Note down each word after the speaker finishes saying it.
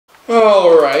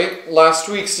Alright, last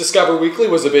week's Discover Weekly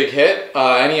was a big hit.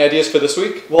 Any ideas for this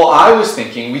week? Well, I was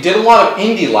thinking, we did a lot of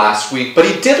indie last week, but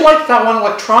he did like that one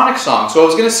electronic song, so I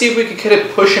was going to see if we could kind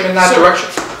of push him in that direction.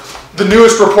 The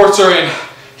newest reports are in.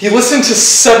 He listened to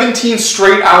 17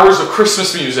 straight hours of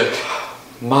Christmas music.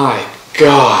 My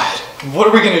God. What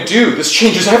are we going to do? This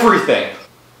changes everything.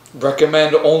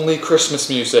 Recommend only Christmas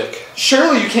music.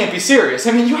 Surely you can't be serious.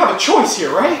 I mean, you have a choice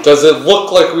here, right? Does it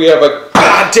look like we have a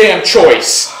goddamn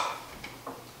choice?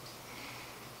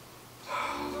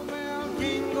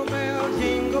 Jingle bell,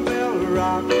 jingle bell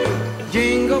rock,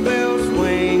 jingle bells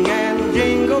swing and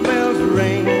jingle bells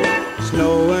ring,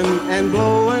 snowing and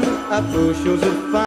blowing up bushels of fun.